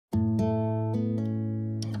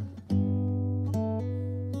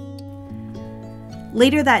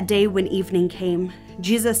Later that day, when evening came,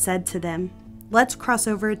 Jesus said to them, "Let's cross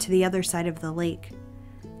over to the other side of the lake."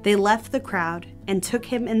 They left the crowd and took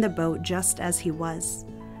him in the boat just as he was.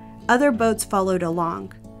 Other boats followed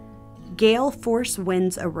along. Gale force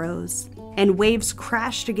winds arose, and waves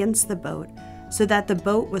crashed against the boat, so that the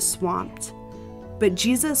boat was swamped. But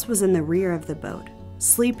Jesus was in the rear of the boat,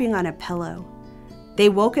 sleeping on a pillow. They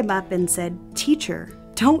woke him up and said, "Teacher,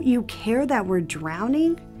 don't you care that we're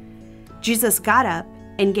drowning?" Jesus got up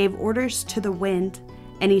and gave orders to the wind,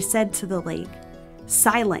 and he said to the lake,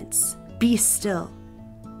 "Silence, be still."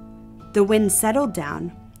 The wind settled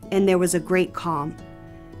down, and there was a great calm.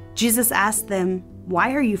 Jesus asked them,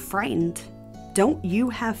 "Why are you frightened? Don't you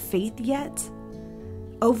have faith yet?"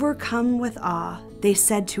 Overcome with awe, they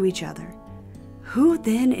said to each other, "Who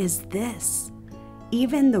then is this?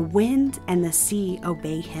 Even the wind and the sea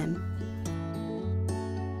obey him."